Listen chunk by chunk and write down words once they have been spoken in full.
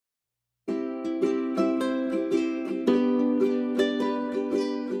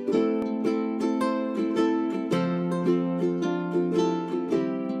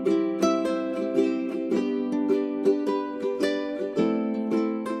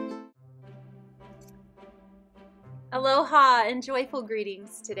Aloha and joyful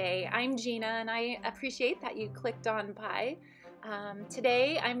greetings today. I'm Gina and I appreciate that you clicked on by.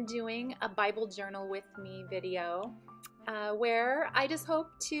 Today I'm doing a Bible Journal with Me video where I just hope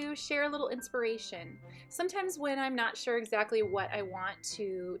to share a little inspiration. Sometimes when I'm not sure exactly what I want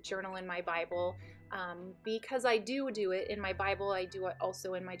to journal in my Bible, because I do it in my Bible, I do it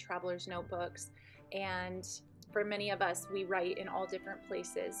also in my traveler's notebooks, and for many of us, we write in all different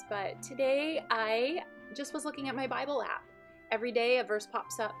places. But today I just was looking at my Bible app. Every day a verse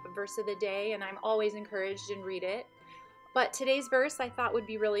pops up, a verse of the day, and I'm always encouraged and read it. But today's verse I thought would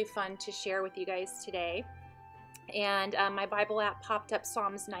be really fun to share with you guys today. And my Bible app popped up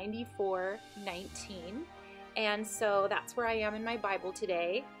Psalms 94:19. And so that's where I am in my Bible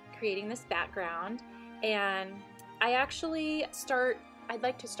today, creating this background. And I'd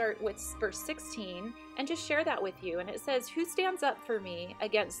like to start with verse 16 and just share that with you. And it says, "Who stands up for me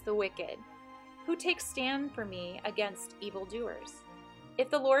against the wicked? Who takes stand for me against evildoers?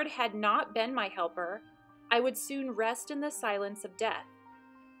 If the Lord had not been my helper, I would soon rest in the silence of death.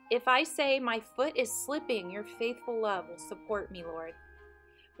 If I say my foot is slipping, your faithful love will support me, Lord.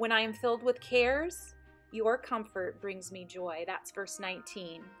 When I am filled with cares, your comfort brings me joy." That's verse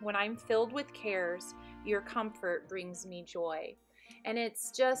 19. When I'm filled with cares, your comfort brings me joy. And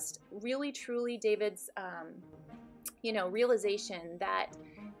it's just really, truly David's, realization that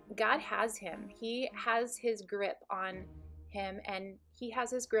God has him. He has his grip on him, and he has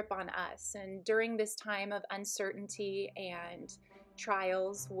his grip on us. And during this time of uncertainty and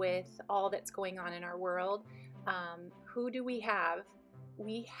trials with all that's going on in our world, who do we have?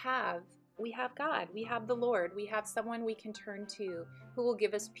 We have God. We have the Lord. We have someone we can turn to who will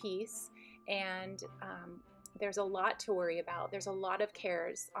give us peace. And there's a lot to worry about. There's a lot of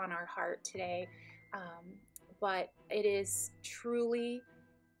cares on our heart today. But it is truly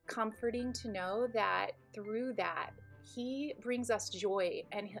comforting to know that through that, he brings us joy,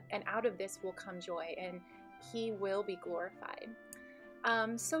 and out of this will come joy, and he will be glorified.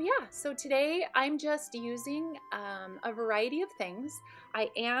 So today I'm just using a variety of things. I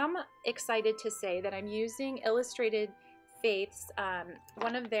am excited to say that I'm using Illustrated Faith's,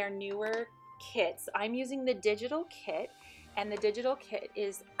 one of their newer kits. I'm using the digital kit, and the digital kit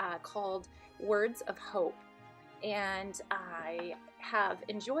is called Words of Hope. And I have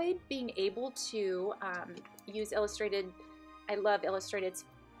enjoyed being able to use Illustrated. I love Illustrated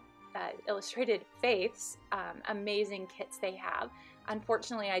Faith's amazing kits they have.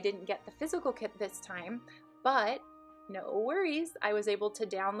 Unfortunately, I didn't get the physical kit this time, but no worries. I was able to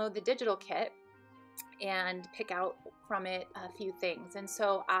download the digital kit and pick out from it a few things. And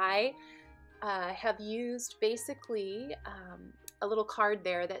so I have used basically a little card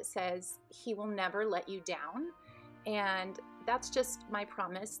there that says, "He will never let you down." And that's just my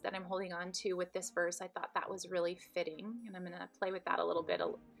promise that I'm holding on to with this verse. I thought that was really fitting, and I'm going to play with that a little bit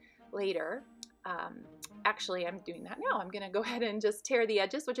later. Actually, I'm doing that now. I'm going to go ahead and just tear the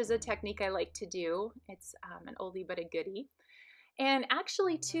edges, which is a technique I like to do. It's an oldie but a goodie. And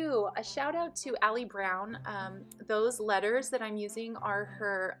actually, too, a shout out to Allie Brown. Those letters that I'm using are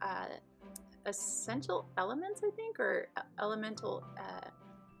her essential elements, I think, or elemental,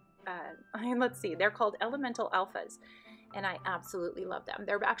 let's see, they're called Elemental Alphas, and I absolutely love them.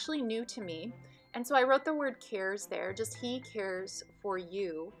 They're actually new to me, and so I wrote the word cares there, just he cares for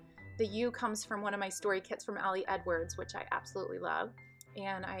you. The you comes from one of my story kits from Allie Edwards, which I absolutely love,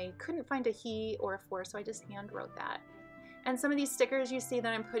 and I couldn't find a he or a for, so I just hand wrote that. And some of these stickers you see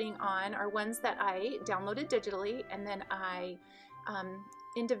that I'm putting on are ones that I downloaded digitally, and then I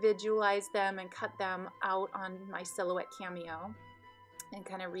individualized them and cut them out on my Silhouette Cameo and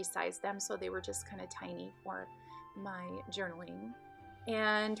kind of resized them so they were just kind of tiny for my journaling.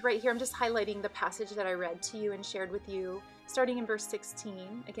 And right here I'm just highlighting the passage that I read to you and shared with you, starting in verse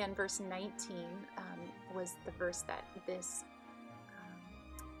 16. Again, verse 19 was the verse that this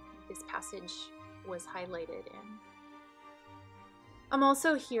passage was highlighted in. I'm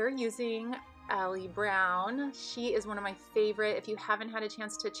also here using Allie Brown. She is one of my favorite. If you haven't had a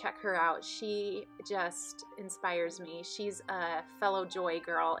chance to check her out, she just inspires me. She's a fellow joy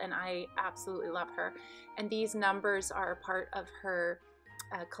girl, and I absolutely love her. And these numbers are a part of her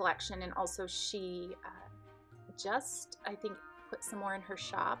collection, and also she just, I think, put some more in her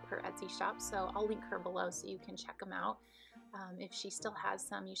shop, her Etsy shop, so I'll link her below so you can check them out. If she still has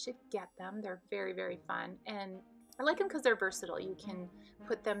some, you should get them. They're very, very fun, and I like them because they're versatile. You can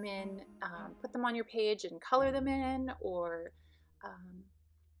put them in, put them on your page and color them in, or,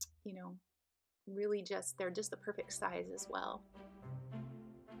 really they're just the perfect size as well.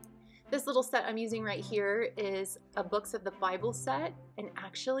 This little set I'm using right here is a Books of the Bible set, and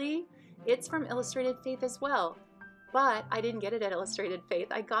actually it's from Illustrated Faith as well. but I didn't get it at Illustrated Faith.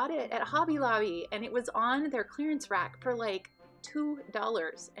 I got it at Hobby Lobby, and it was on their clearance rack for like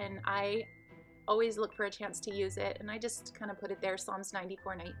 $2, and I always look for a chance to use it, and I just kind of put it there, Psalms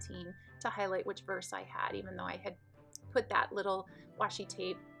 94:19, to highlight which verse I had, even though I had put that little washi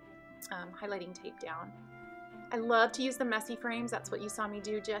tape, highlighting tape down. I love to use the messy frames. That's what you saw me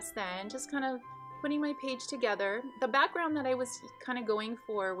do just then, just kind of putting my page together. The background that I was kind of going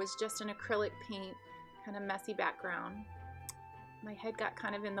for was just an acrylic paint, kind of messy background. My head got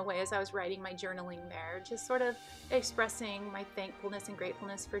kind of in the way as I was writing my journaling there, just sort of expressing my thankfulness and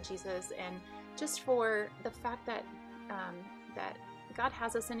gratefulness for Jesus, and just for the fact that that God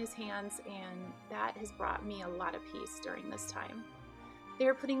has us in his hands, and that has brought me a lot of peace during this time.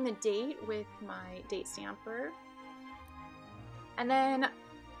 They're putting the date with my date stamper. And then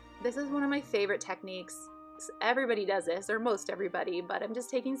this is one of my favorite techniques. Everybody does this, or most everybody, but I'm just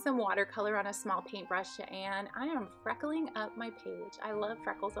taking some watercolor on a small paintbrush, and I am freckling up my page. I love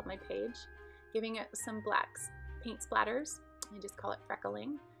freckles on my page. Giving it some black paint splatters. I just call it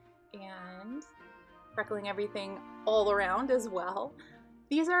freckling. And freckling everything all around as well.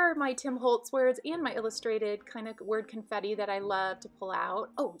 These are my Tim Holtz words and my illustrated kind of word confetti that I love to pull out.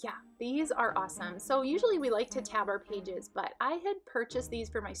 Oh yeah, these are awesome. So usually we like to tab our pages, but I had purchased these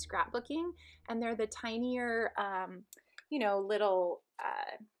for my scrapbooking, and they're the tinier, you know, little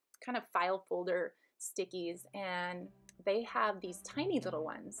kind of file folder stickies, and they have these tiny little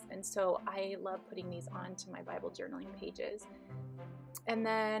ones. And so I love putting these onto my Bible journaling pages. And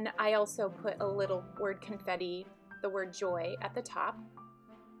then I also put a little word confetti, the word joy, at the top.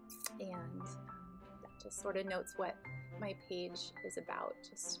 And that just sort of notes what my page is about,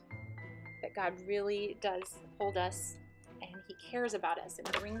 just that God really does hold us, and he cares about us,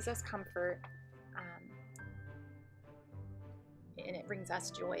 and brings us comfort, and it brings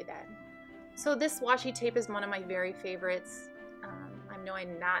us joy then. So this washi tape is one of my very favorites. I know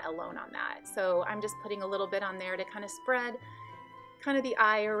I'm not alone on that. So I'm just putting a little bit on there to kind of spread kind of the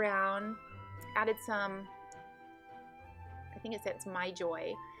eye around. Added some, I think it says my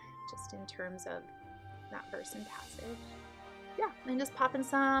joy, just in terms of that verse and passage. Yeah, and just popping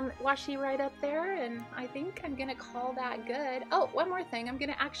some washi right up there, and I think I'm gonna call that good. Oh, one more thing, I'm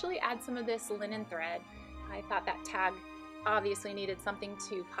gonna actually add some of this linen thread. I thought that tag obviously needed something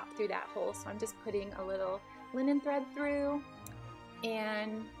to pop through that hole, so I'm just putting a little linen thread through,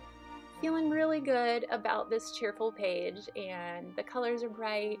 and feeling really good about this cheerful page. And the colors are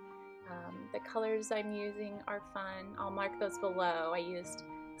bright. The colors I'm using are fun. I'll mark those below. I used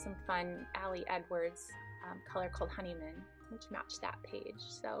some fun Allie Edwards color called Honeyman, which matched that page.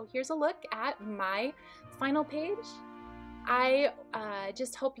 So here's a look at my final page. I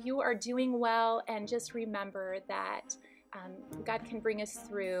just hope you are doing well, and just remember that God can bring us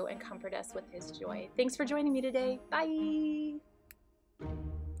through and comfort us with his joy. Thanks for joining me today. Bye.